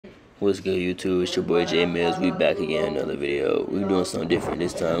What's good, YouTube? It's your boy J Mills. We back again in another video. We doing something different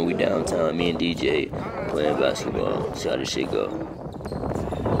this time. We downtown, me and DJ playing basketball. See how this shit go.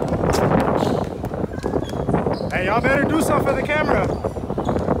 Hey, y'all better do something for the camera.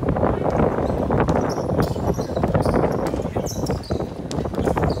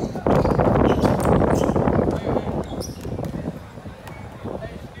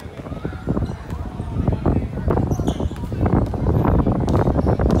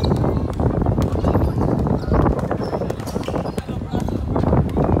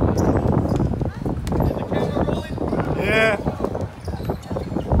 Yeah.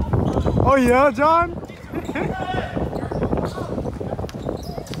 Oh yeah, John?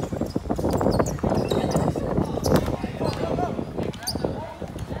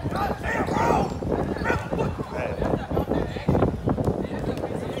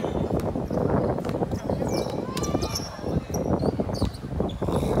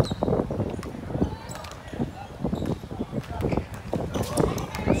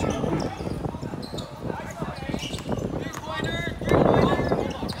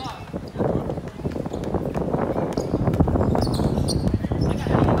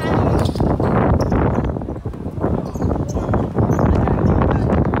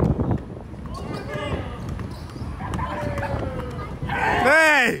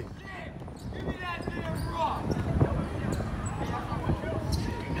 Hey!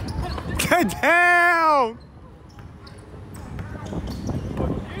 Get down!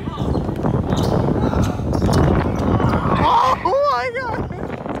 Oh my God!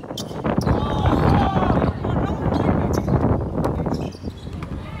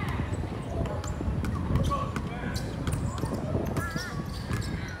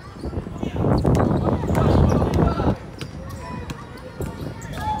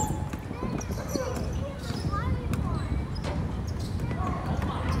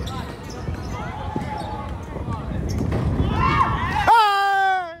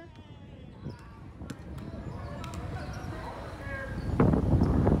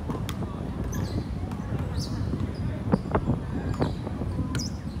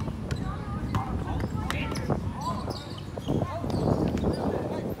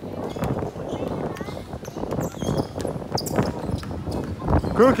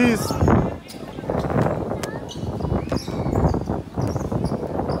 Cookies.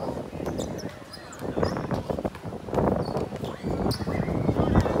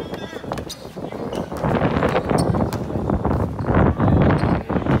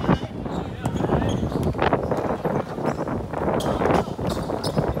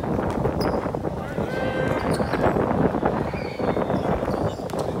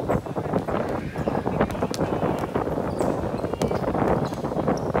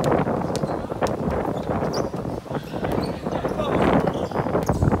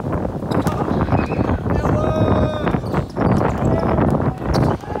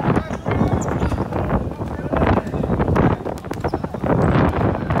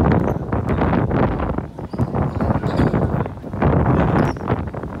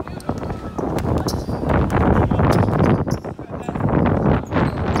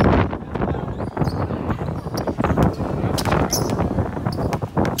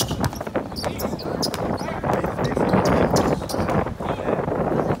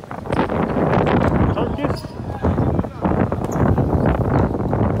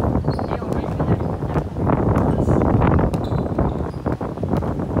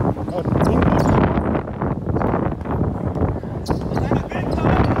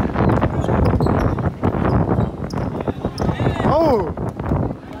 Oh!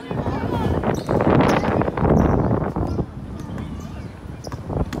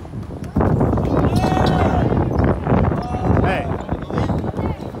 Hey!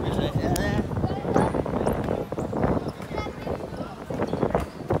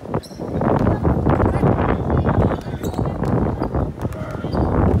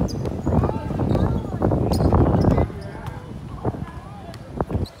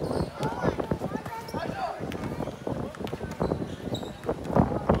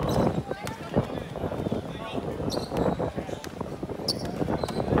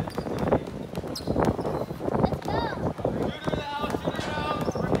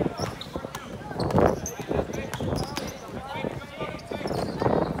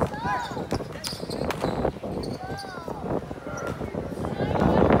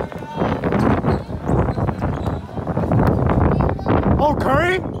 Oh,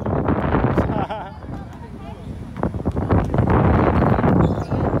 Curry?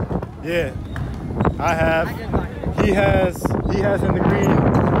 Yeah, I have. He has in the green,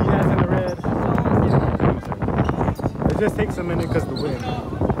 he has in the red. It just takes a minute because of the wind.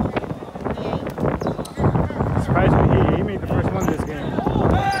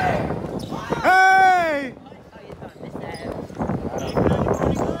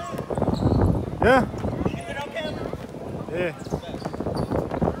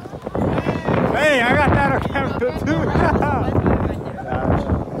 Hey, I got that on camera too.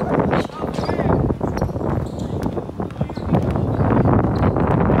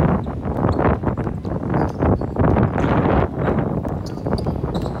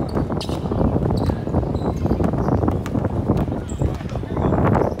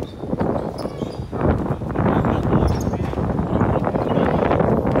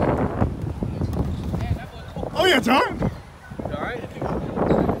 Oh yeah, John.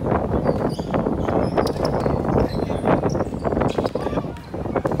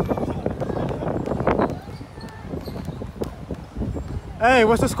 Hey,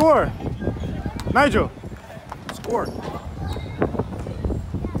 what's the score? Nigel, score.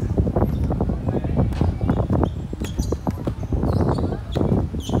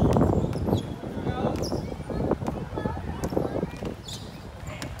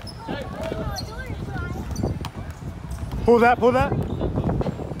 Pull that, pull that.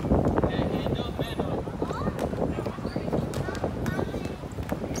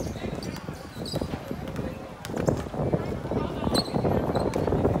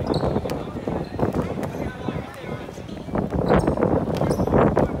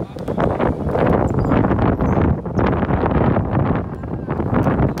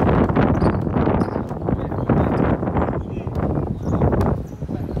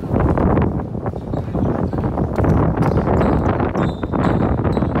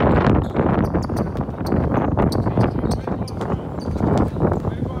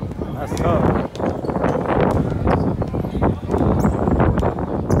 That's tough.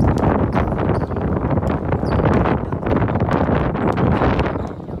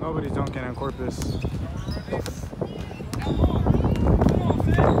 Nobody's dunking on Corpus.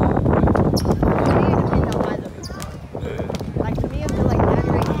 Like to me, I feel like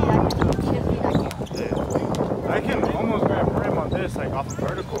I can almost grab rim on this, like off the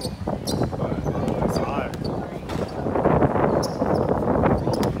vertical, but it's hard.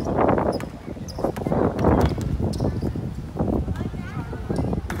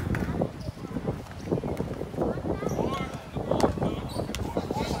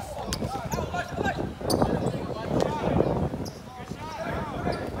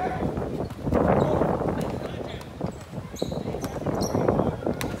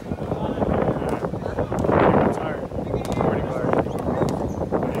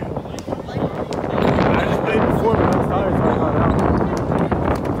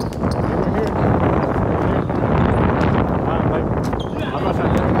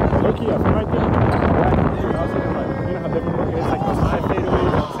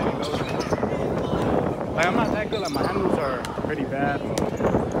 Like, I'm not that good, like my handles are pretty bad. the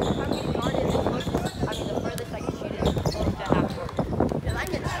furthest I can shoot is close to half court. Because I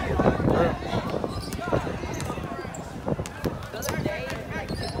can shoot. The other day, like,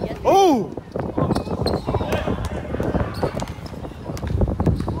 yesterday, Oh!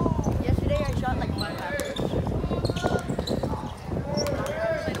 yesterday I shot like 5 half courts. I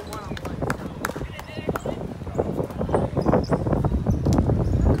played a one-on-one.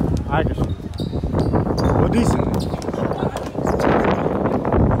 I can shoot. Well, decent.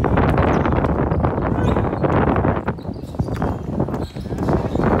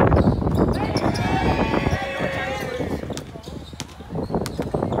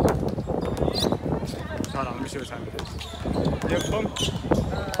 Hold on, let me see what time it is. Yeah, boom.